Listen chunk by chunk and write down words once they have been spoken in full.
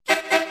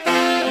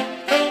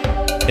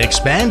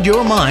Expand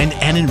your mind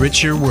and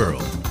enrich your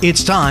world.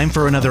 It's time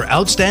for another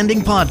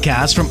outstanding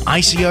podcast from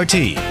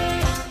ICRT.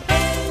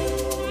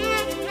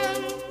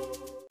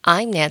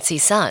 I'm Nancy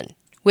Sun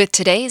with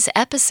today's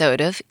episode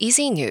of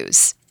Easy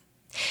News.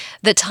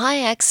 The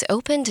Tai-Ex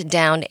opened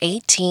down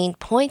 18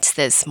 points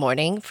this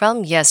morning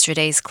from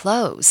yesterday's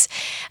close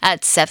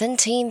at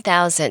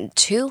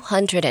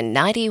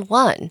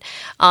 17,291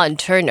 on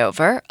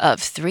turnover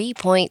of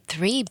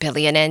 3.3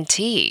 billion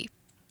NT.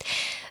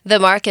 The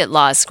market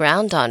lost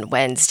ground on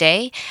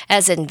Wednesday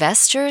as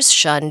investors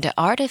shunned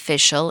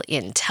artificial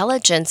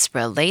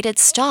intelligence-related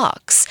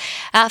stocks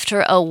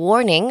after a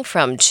warning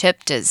from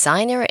chip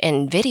designer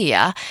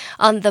Nvidia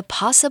on the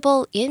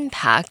possible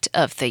impact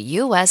of the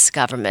US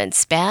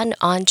government's ban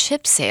on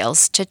chip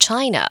sales to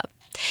China.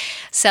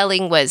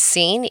 Selling was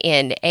seen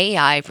in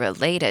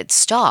AI-related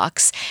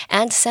stocks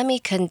and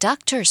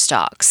semiconductor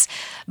stocks,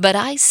 but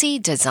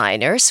IC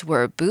designers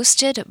were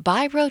boosted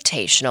by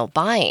rotational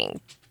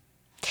buying.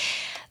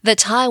 The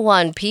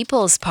Taiwan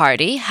People's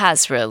Party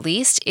has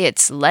released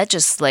its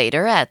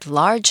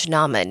Legislator-at-Large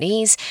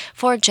nominees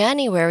for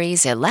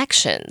January's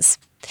elections.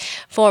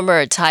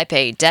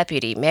 Former-Taipei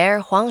Deputy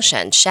Mayor Huang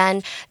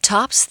Shan-shan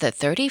tops the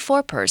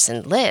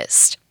 34-person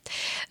list.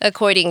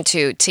 According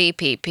to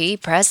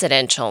TPP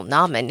presidential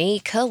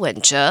nominee Ko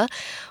Wen-je,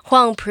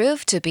 Huang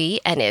proved to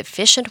be an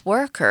efficient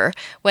worker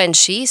when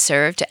she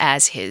served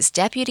as his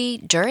deputy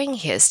during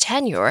his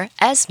tenure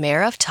as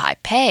mayor of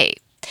Taipei.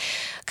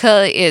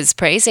 Ke is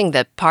praising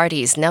the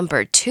party's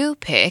number 2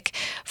 pick,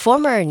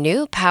 former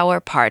New Power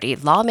Party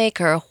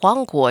lawmaker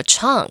Huang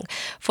Kuo-chang,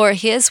 for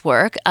his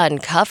work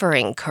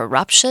uncovering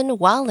corruption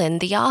while in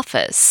the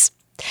office.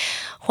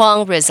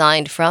 Huang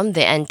resigned from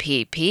the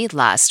NPP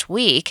last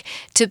week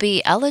to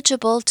be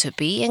eligible to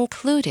be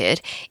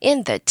included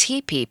in the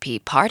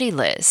TPP party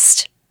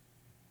list.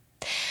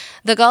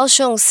 The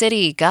Kaohsiung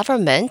City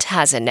Government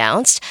has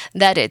announced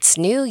that its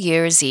New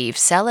Year's Eve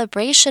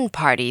celebration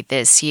party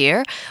this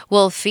year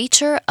will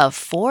feature a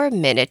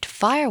 4-minute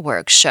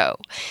firework show,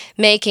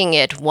 making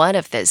it one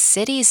of the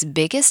city's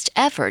biggest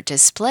ever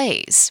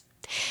displays.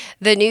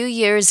 The New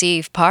Year's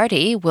Eve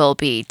party will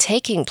be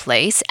taking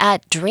place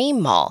at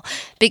Dream Mall,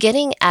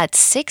 beginning at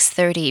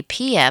 6:30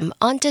 p.m.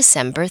 on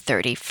December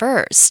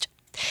 31st.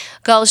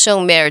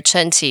 Kaohsiung Mayor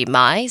Chen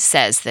Chi-mai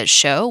says the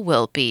show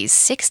will be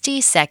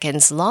 60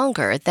 seconds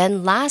longer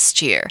than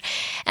last year,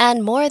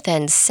 and more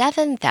than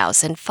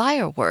 7,000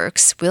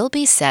 fireworks will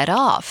be set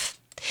off.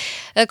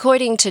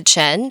 According to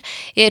Chen,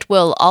 it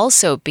will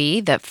also be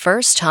the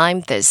first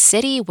time the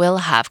city will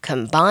have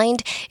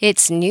combined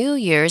its New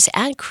Year's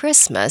and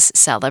Christmas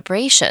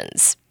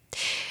celebrations.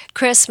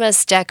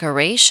 Christmas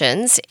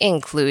decorations,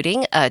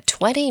 including a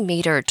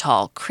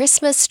 20-meter-tall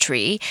Christmas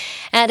tree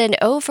and an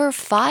over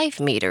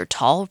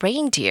 5-meter-tall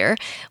reindeer,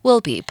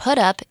 will be put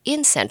up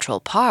in Central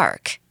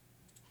Park.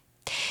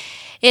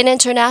 In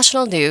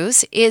international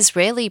news,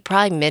 Israeli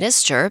Prime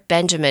Minister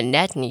Benjamin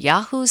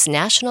Netanyahu's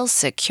national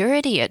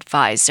security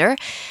advisor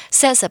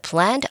says a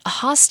planned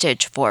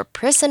hostage for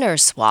prisoner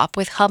swap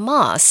with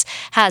Hamas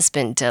has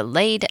been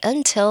delayed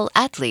until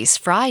at least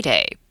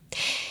Friday.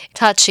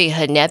 Tzachi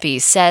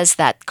Hanegbi says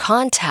that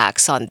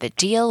contacts on the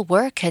deal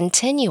were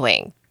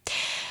continuing.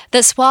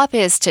 The swap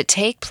is to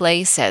take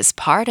place as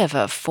part of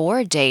a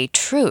 4-day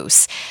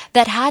truce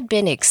that had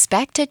been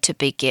expected to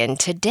begin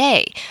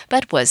today,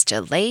 but was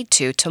delayed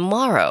to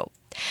tomorrow.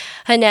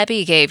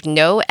 Hanegbi gave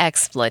no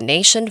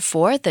explanation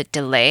for the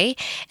delay,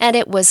 and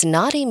it was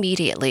not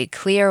immediately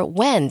clear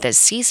when the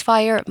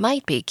ceasefire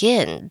might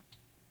begin.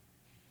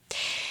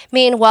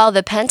 Meanwhile,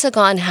 the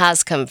Pentagon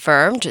has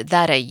confirmed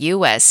that a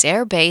US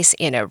Airbase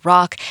in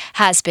Iraq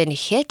has been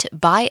hit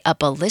by a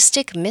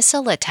ballistic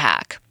missile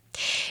attack.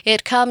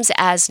 It comes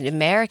as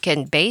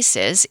American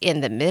bases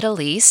in the Middle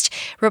East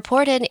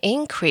report an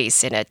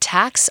increase in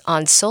attacks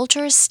on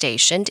soldiers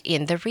stationed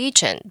in the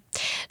region.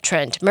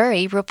 Trent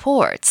Murray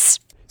reports.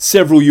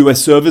 Several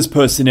US service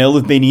personnel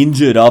have been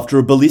injured after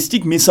a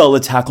ballistic missile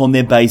attack on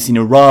their base in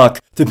Iraq.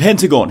 The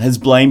Pentagon has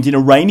blamed an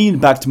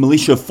Iranian-backed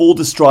militia for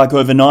the strike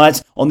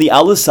overnight on the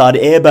Al-Assad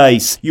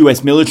airbase.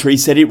 US military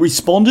said it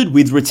responded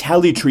with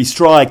retaliatory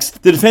strikes.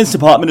 The Defense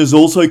Department has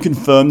also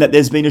confirmed that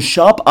there's been a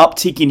sharp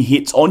uptick in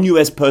hits on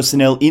US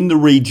personnel in the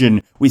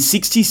region, with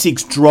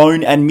 66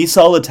 drone and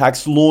missile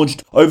attacks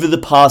launched over the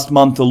past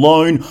month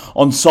alone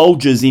on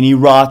soldiers in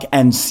Iraq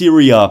and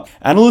Syria.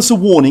 Analysts are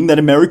warning that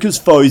America's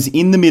foes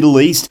in the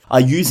Middle East are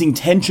using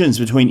tensions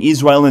between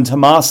Israel and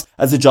Hamas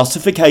as a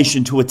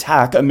justification to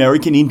attack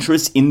American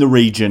interests in the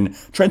region.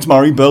 Trent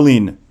Murray,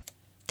 Berlin.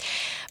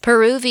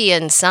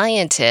 Peruvian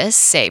scientists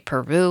say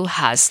Peru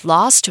has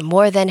lost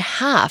more than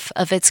half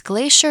of its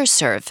glacier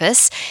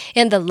surface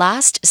in the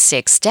last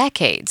 6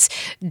 decades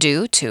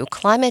due to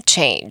climate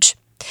change.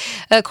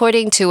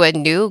 According to a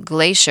new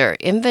glacier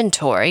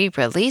inventory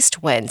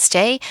released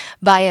Wednesday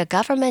by a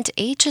government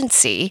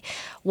agency,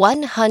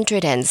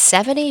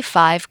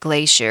 175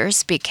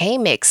 glaciers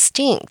became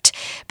extinct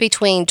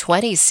between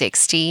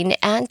 2016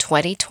 and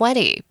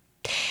 2020.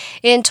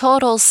 In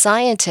total,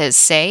 scientists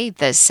say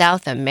the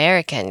South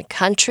American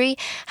country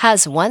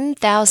has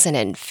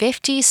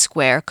 1,050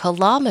 square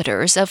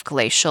kilometers of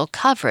glacial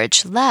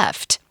coverage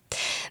left.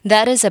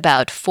 That is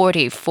about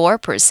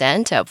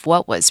 44% of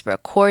what was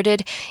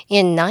recorded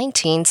in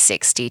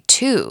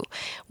 1962,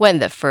 when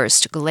the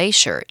first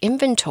glacier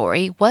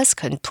inventory was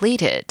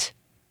completed.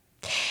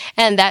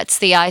 And that's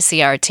the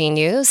ICRT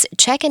News.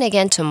 Check in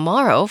again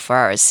tomorrow for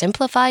our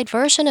simplified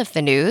version of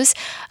the news,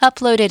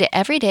 uploaded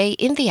every day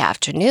in the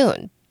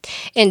afternoon.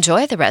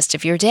 Enjoy the rest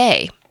of your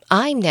day.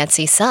 I'm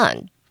Nancy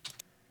Sun.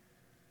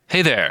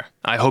 Hey there.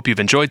 I hope you've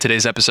enjoyed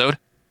today's episode.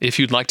 If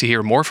you'd like to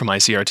hear more from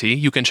ICRT,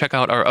 you can check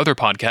out our other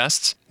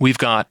podcasts. We've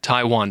got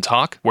Taiwan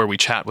Talk, where we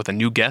chat with a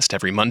new guest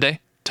every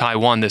Monday,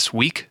 Taiwan This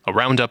Week, a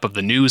roundup of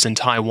the news in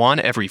Taiwan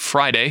every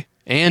Friday,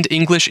 and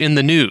English in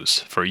the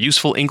News, for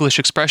useful English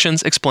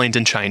expressions explained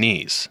in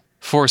Chinese.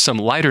 For some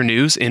lighter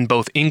news in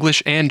both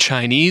English and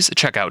Chinese,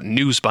 check out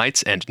News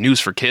Bites and News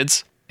for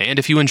Kids. And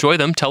if you enjoy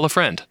them, tell a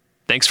friend.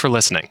 Thanks for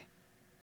listening.